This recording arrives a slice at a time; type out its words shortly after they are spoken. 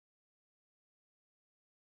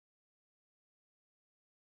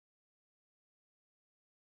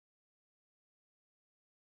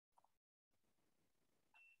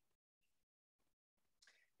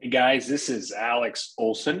Hey guys, this is Alex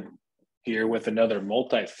Olson here with another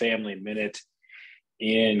multifamily minute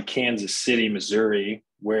in Kansas City, Missouri,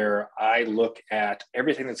 where I look at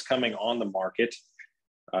everything that's coming on the market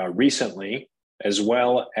recently, as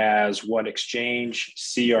well as what Xchange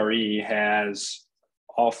CRE has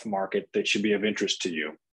off market that should be of interest to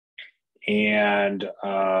you. And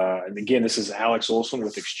again, this is Alex Olson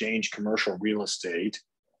with Xchange Commercial Real Estate.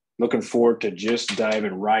 Looking forward to just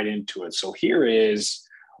diving right into it. So here is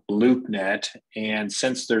LoopNet, and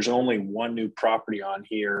since there's only one new property on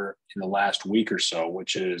here in the last week or so,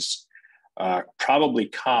 which is probably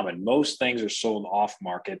common, most things are sold off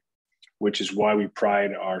market, which is why we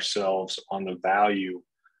pride ourselves on the value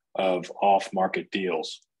of off market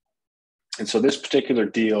deals. And so this particular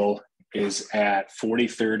deal is at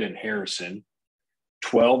 43rd and Harrison,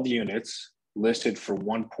 12 units listed for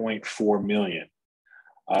 1.4 million.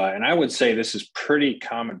 And I would say this is pretty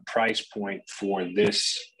common price point for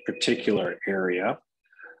this particular area.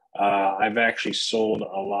 I've actually sold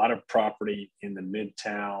a lot of property in the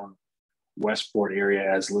Midtown Westport area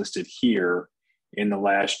as listed here in the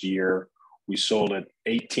last year. We sold an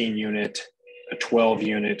 18 unit, a 12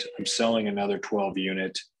 unit. I'm selling another 12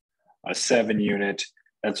 unit, a 7 unit.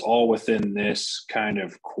 That's all within this kind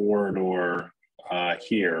of corridor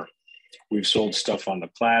here. We've sold stuff on the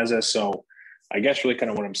plaza. So I guess really kind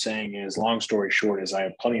of what I'm saying is, long story short, is I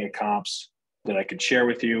have plenty of comps that I could share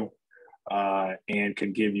with you and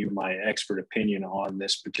could give you my expert opinion on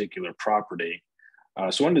this particular property.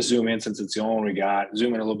 So I wanted to zoom in since it's the only one we got.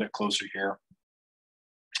 Zoom in a little bit closer here.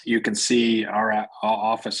 You can see our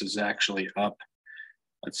office is actually up.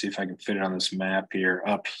 Let's see if I can fit it on this map here.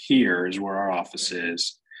 Up here is where our office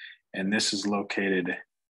is. And this is located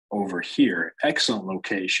over here. Excellent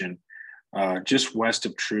location. Just west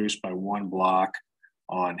of Truce by one block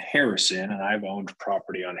on Harrison. And I've owned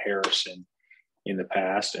property on Harrison in the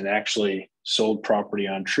past and actually sold property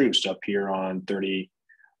on Truce up here on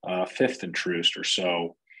 35th and Truce or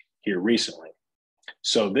so here recently.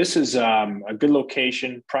 So this is a good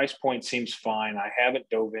location. Price point seems fine. I haven't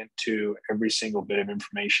dove into every single bit of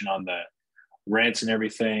information on the rents and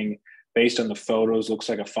everything. Based on the photos, looks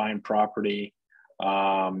like a fine property.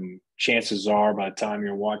 Chances are by the time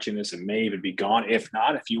you're watching this, it may even be gone. If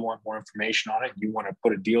not, if you want more information on it, you want to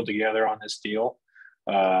put a deal together on this deal,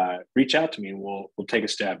 reach out to me and we'll take a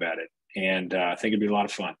stab at it. And I think it'd be a lot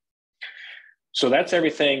of fun. So that's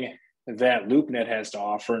everything that LoopNet has to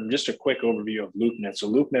offer. And just a quick overview of LoopNet.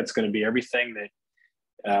 So LoopNet's going to be everything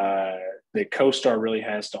that CoStar really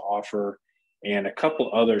has to offer, and a couple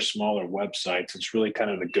other smaller websites. It's really kind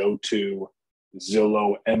of the go-to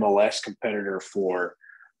Zillow MLS competitor for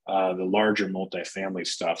the larger multifamily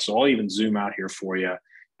stuff. So I'll even zoom out here for you.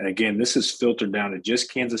 And again, this is filtered down to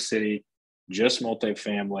just Kansas City, just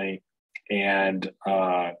multifamily, and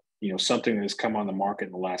something that has come on the market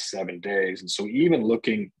in the last 7 days. And so even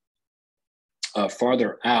looking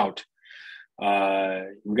farther out,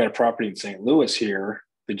 we've got a property in St. Louis here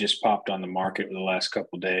that just popped on the market in the last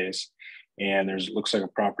couple of days. And looks like a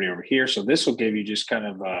property over here. So this will give you just kind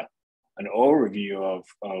of an overview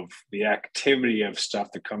of the activity of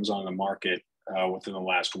stuff that comes on the market within the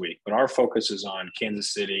last week. But our focus is on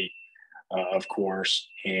Kansas City, of course.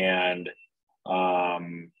 And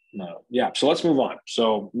so let's move on.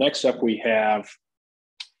 So next up we have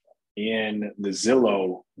in the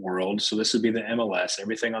Zillow world. So this would be the MLS,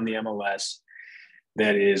 everything on the MLS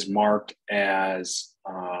that is marked as,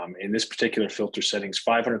 in this particular filter settings,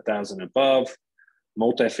 500,000 above,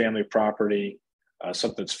 multifamily property,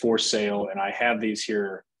 something that's for sale. And I have these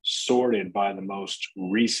here sorted by the most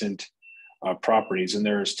recent properties. And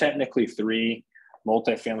there's technically 3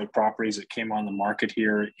 multifamily properties that came on the market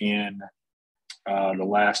here in the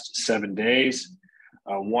last 7 days,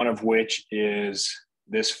 one of which is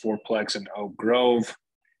this fourplex in Oak Grove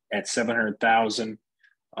at 700,000.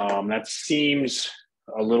 That seems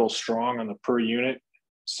a little strong on the per unit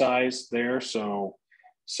size there. So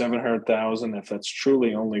 700,000, if that's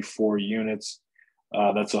truly only 4 units,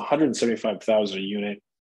 that's 175,000 a unit,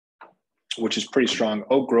 which is pretty strong.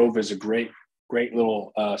 Oak Grove is a great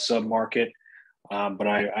little sub-market, but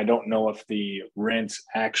I don't know if the rents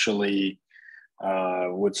actually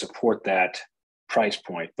would support that price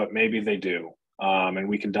point, but maybe they do. And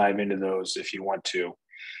we can dive into those if you want to.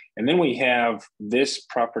 And then we have this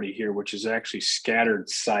property here, which is actually scattered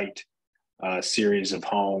site series of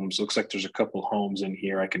homes. Looks like there's a couple homes in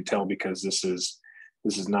here. I can tell because this is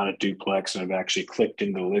not a duplex, and I've actually clicked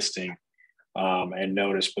into the listing and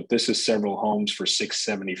noticed. But this is several homes for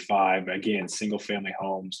 $675. Again, single family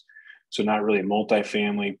homes, so not really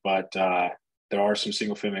multifamily, but there are some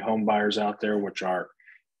single family home buyers out there, which are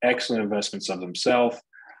excellent investments of themselves.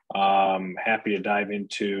 Happy to dive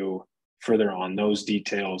into further on those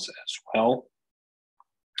details as well.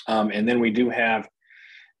 And then we do have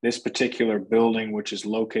this particular building, which is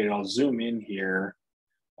located, I'll zoom in here,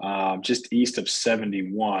 just east of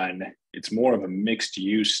 71. It's more of a mixed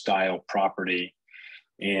use style property.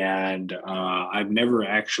 And I've never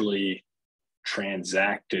actually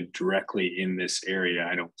transacted directly in this area,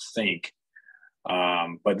 I don't think.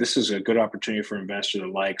 But this is a good opportunity for an investor that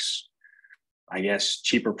likes, I guess,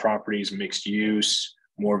 cheaper properties, mixed use,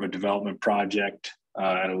 more of a development project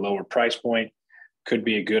at a lower price point. Could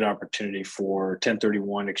be a good opportunity for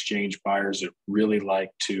 1031 exchange buyers that really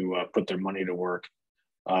like to put their money to work.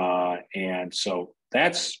 And so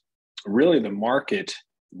that's really the market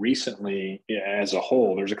recently as a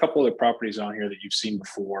whole. There's a couple other properties on here that you've seen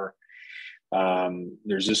before.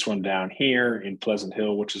 There's this one down here in Pleasant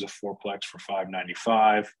Hill, which is a fourplex for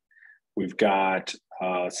 $595. We've got,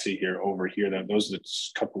 let's see here, over here, those are the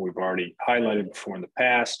couple we've already highlighted before in the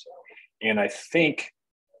past. And I think,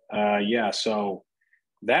 so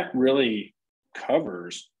that really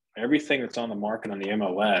covers everything that's on the market on the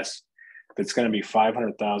MLS that's going to be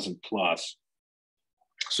 500,000 plus.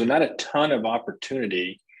 So not a ton of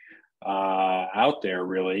opportunity out there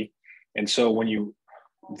really. And so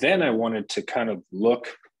then I wanted to kind of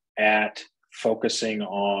look at focusing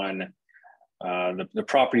on the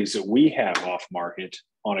properties that we have off market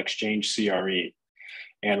on Xchange CRE.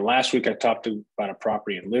 And last week I talked about a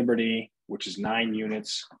property in Liberty, which is 9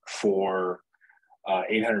 units for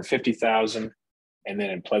 $850,000. And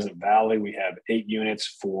then in Pleasant Valley, we have 8 units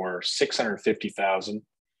for $650,000.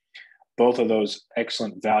 Both of those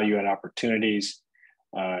excellent value add opportunities.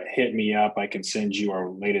 Hit me up. I can send you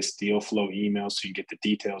our latest deal flow email so you get the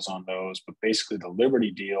details on those. But basically, the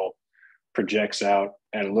Liberty deal projects out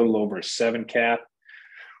at a little over a 7 cap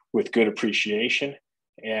with good appreciation.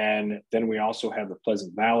 And then we also have the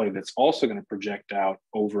Pleasant Valley that's also going to project out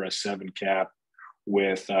over a 7 cap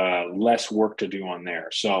with less work to do on there.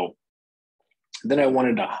 So then I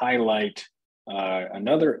wanted to highlight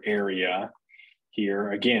another area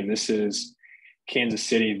here. Again, this is Kansas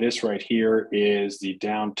City. This right here is the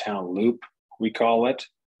downtown loop, we call it,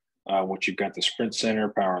 which you've got the Sprint Center,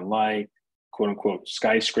 Power and Light, quote unquote,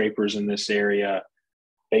 skyscrapers in this area.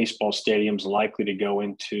 Baseball stadiums likely to go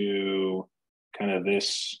into kind of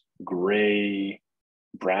this gray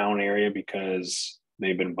brown area because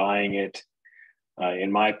they've been buying it,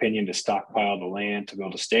 in my opinion, to stockpile the land to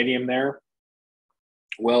build a stadium there.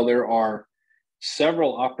 Well, there are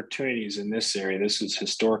several opportunities in this area. This is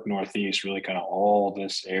historic Northeast, really kind of all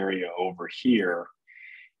this area over here.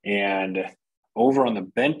 And over on the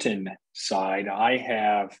Benton side, I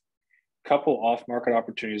have a couple off-market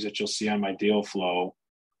opportunities that you'll see on my deal flow.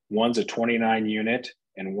 One's a 29 unit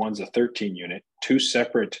and one's a 13 unit, 2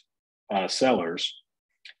 separate sellers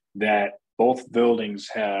that both buildings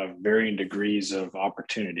have varying degrees of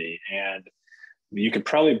opportunity. And you could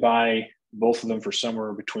probably buy both of them for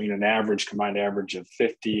somewhere between an combined average of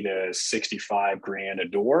 50 to 65 grand a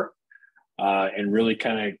door, and really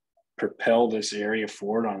kind of propel this area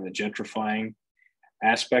forward on the gentrifying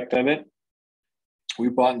aspect of it. We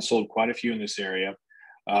bought and sold quite a few in this area.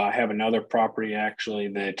 I have another property actually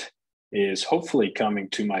that is hopefully coming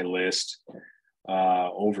to my list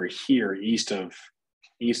over here east of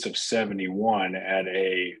 71 at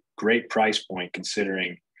a great price point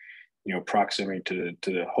considering proximity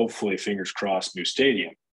to the hopefully, fingers crossed, new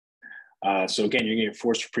stadium. So again, you're going to get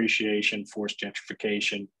forced appreciation, forced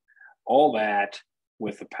gentrification, all that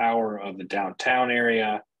with the power of the downtown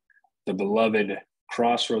area, the beloved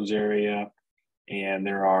Crossroads area, and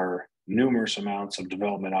there are numerous amounts of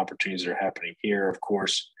development opportunities that are happening here. Of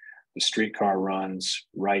course, the streetcar runs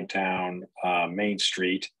right down Main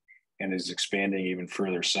Street and is expanding even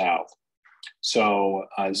further south. So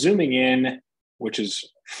zooming in, which is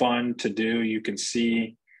fun to do. You can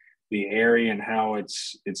see the area and how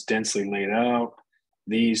it's densely laid out.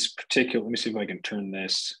 These particular, let me see if I can turn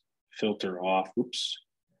this filter off. Oops.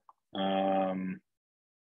 No.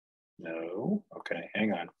 Okay,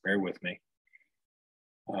 hang on. Bear with me.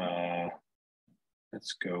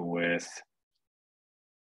 Let's go with,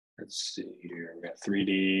 let's see here. We got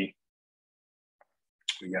 3D.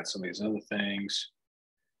 We got some of these other things.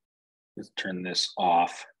 Let's turn this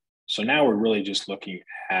off. So now we're really just looking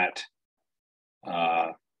at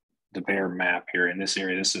the bare map here in this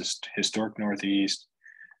area. This is historic Northeast.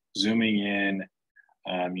 Zooming in,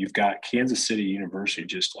 you've got Kansas City University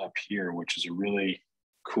just up here, which is a really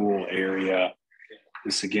cool area.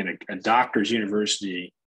 This, again, a doctor's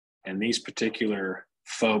university, and these particular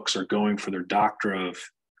folks are going for their Doctor of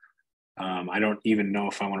I don't even know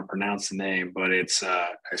if I want to pronounce the name, but it's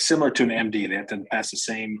similar to an MD. They have to pass the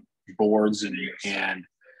same boards and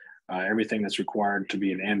everything that's required to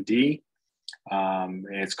be an MD. And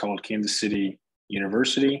it's called Kansas City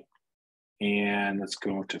University. And let's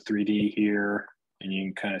go to 3D here, and you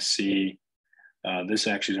can kind of see this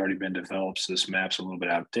actually has already been developed, so this map's a little bit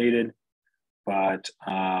outdated. But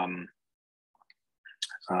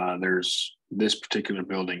there's this particular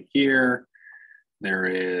building here. There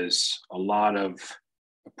is a lot of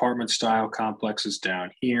apartment style complexes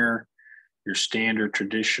down here. Your standard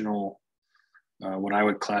traditional, what I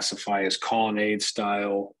would classify as colonnade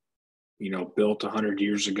style, built 100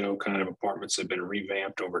 years ago kind of apartments have been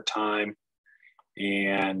revamped over time.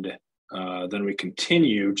 And then we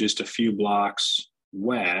continue just a few blocks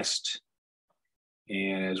west.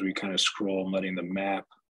 And as we kind of scroll, I'm letting the map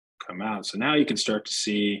come out. So now you can start to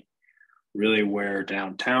see really where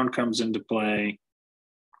downtown comes into play.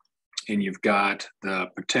 And you've got the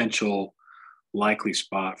potential likely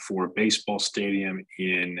spot for a baseball stadium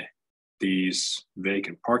in these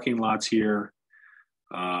vacant parking lots here.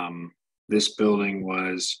 This building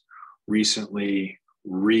was recently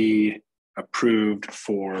re-approved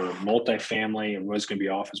for multifamily. It was going to be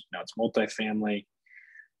office, but now it's multifamily.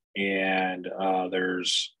 And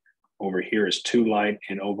there's over here is 2 Light.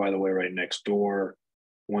 And oh, by the way, right next door,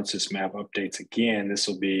 once this map updates again, this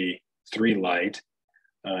will be 3 Light.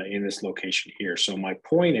 In this location here. So my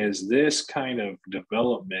point is this kind of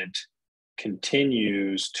development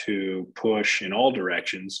continues to push in all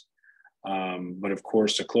directions. But of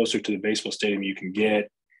course, the closer to the baseball stadium you can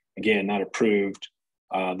get, again, not approved,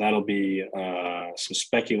 that'll be some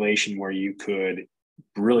speculation where you could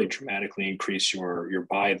really dramatically increase your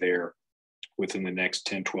buy there within the next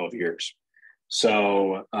 10, 12 years.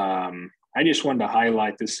 So I just wanted to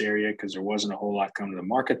highlight this area because there wasn't a whole lot coming to the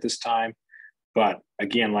market this time. But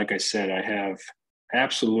again, like I said, I have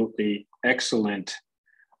absolutely excellent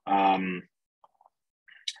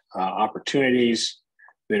opportunities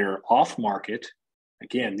that are off market.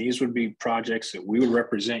 Again, these would be projects that we would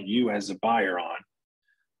represent you as a buyer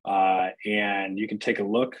on. And you can take a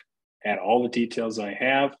look at all the details I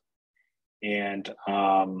have. And,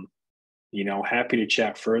 happy to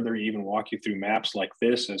chat further, even walk you through maps like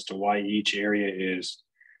this as to why each area is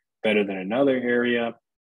better than another area.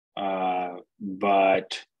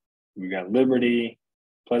 But we got Liberty,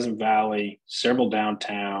 Pleasant Valley, several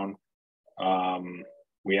downtown.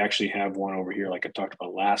 We actually have one over here, like I talked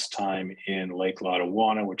about last time, in Lake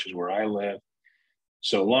Lotawana, which is where I live.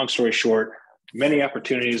 So long story short, many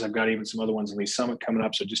opportunities. I've got even some other ones in Lee Summit coming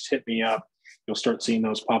up. So just hit me up. You'll start seeing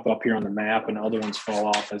those pop up here on the map, and other ones fall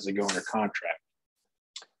off as they go under contract.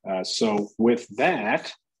 So with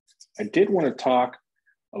that, I did want to talk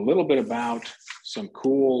a little bit about some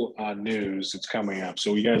cool news that's coming up.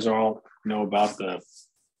 So you guys all know about the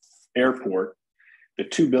airport, the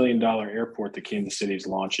 $2 billion airport that Kansas City is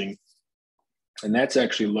launching. And that's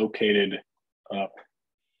actually located up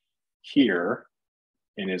here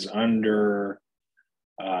and is under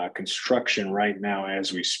construction right now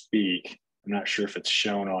as we speak. I'm not sure if it's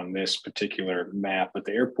shown on this particular map, but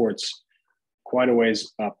the airport's quite a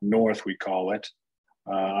ways up north, we call it.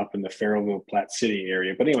 Up in the Farrellville, Platte City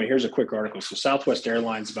area. But anyway, here's a quick article. So Southwest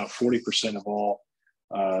Airlines, about 40% of all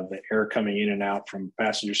the air coming in and out from a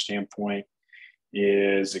passenger standpoint,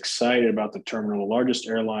 is excited about the terminal, the largest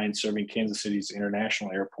airline serving Kansas City's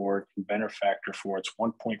international airport and benefactor for its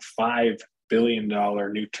 $1.5 billion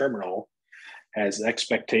new terminal, has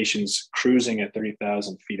expectations cruising at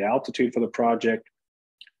 30,000 feet altitude for the project,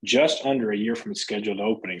 just under a year from its scheduled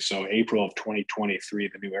opening. So April of 2023,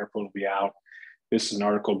 the new airport will be out. This is an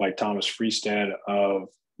article by Thomas Freestad of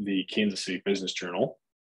the Kansas City Business Journal.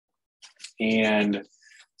 And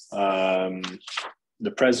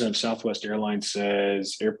the president of Southwest Airlines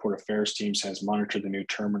says airport affairs teams has monitored the new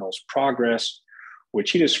terminal's progress,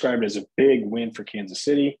 which he described as a big win for Kansas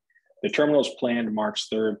City. The terminal's planned March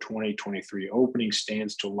 3rd, 2023 opening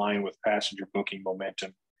stands to align with passenger booking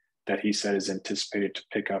momentum that he said is anticipated to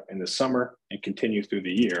pick up in the summer and continue through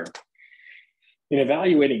the year. In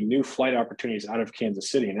evaluating new flight opportunities out of Kansas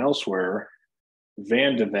City and elsewhere,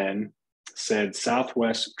 Van de Ven said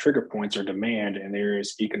Southwest trigger points are demand and there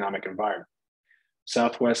is economic environment.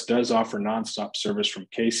 Southwest does offer nonstop service from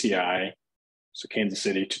KCI, so Kansas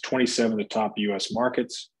City, to 27 of the top U.S.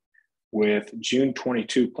 markets, with June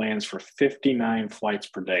 22 plans for 59 flights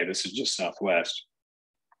per day. This is just Southwest.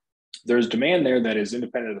 There's demand there that is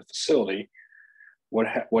independent of the facility.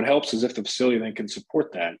 What helps is if the facility then can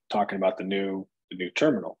support that, talking about the new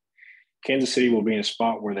terminal. Kansas City will be in a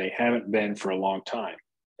spot where they haven't been for a long time.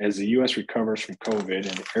 As the U.S. recovers from COVID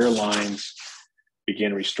and airlines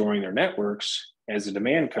begin restoring their networks, as the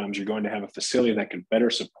demand comes, you're going to have a facility that can better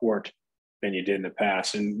support than you did in the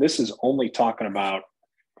past. And this is only talking about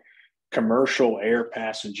commercial air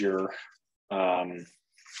passenger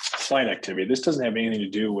flight activity. This doesn't have anything to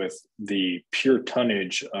do with the pure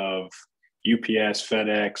tonnage of UPS,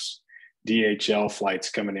 FedEx, DHL flights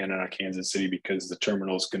coming in out of Kansas City, because the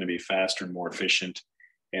terminal is going to be faster and more efficient.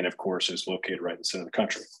 And of course, it's located right in the center of the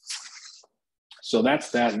country. So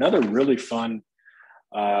that's that. Another really fun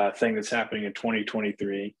thing that's happening in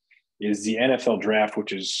 2023 is the NFL draft,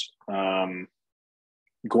 which is going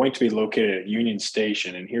to be located at Union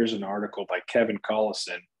Station. And here's an article by Kevin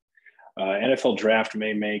Collison. NFL draft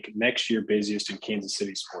may make next year busiest in Kansas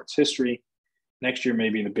City sports history. Next year may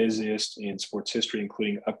be the busiest in sports history,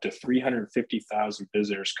 including up to 350,000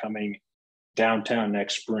 visitors coming downtown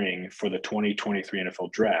next spring for the 2023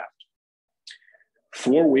 NFL draft.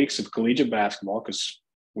 4 weeks of collegiate basketball, because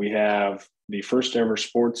we have the first ever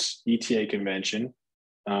sports ETA convention.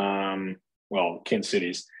 Kansas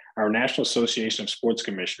City's. Our National Association of Sports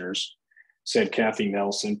Commissioners, said Kathy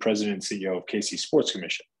Nelson, President and CEO of KC Sports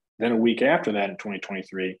Commission. Then a week after that in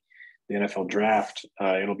 2023, the NFL draft,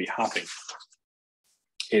 it'll be hopping.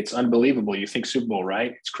 It's unbelievable. You think Super Bowl,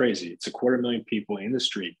 right? It's crazy. It's 250,000 people in the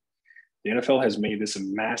street. The NFL has made this a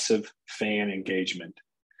massive fan engagement.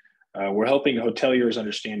 We're helping hoteliers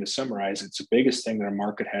understand, to summarize, it's the biggest thing that our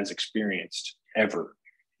market has experienced ever.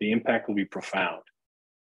 The impact will be profound.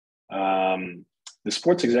 The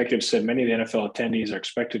sports executive said many of the NFL attendees are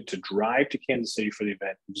expected to drive to Kansas City for the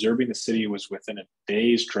event, observing the city was within a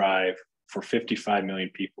day's drive for 55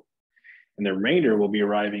 million people. And the remainder will be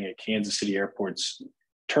arriving at Kansas City Airport's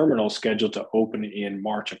terminal, scheduled to open in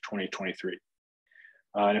March of 2023.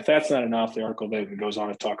 And if that's not enough, the article then goes on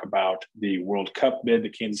to talk about the World Cup bid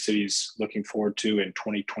that Kansas City's looking forward to in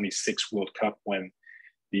 2026 World Cup, when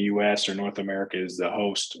the U.S. or North America is the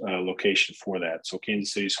host location for that. So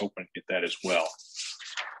Kansas City's hoping to get that as well.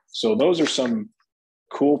 So those are some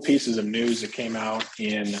cool pieces of news that came out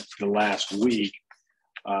in the last week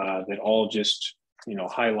that all just,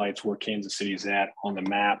 highlights where Kansas City's at on the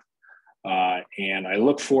map. And I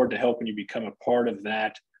look forward to helping you become a part of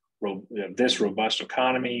that, this robust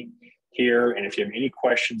economy here. And if you have any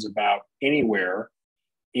questions about anywhere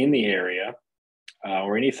in the area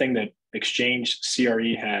or anything that Xchange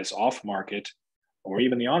CRE has off market or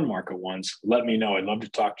even the on market ones, let me know. I'd love to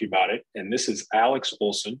talk to you about it. And this is Alex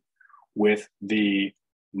Olson with the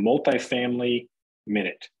Multifamily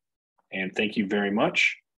Minute. And thank you very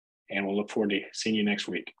much. And we'll look forward to seeing you next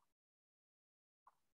week.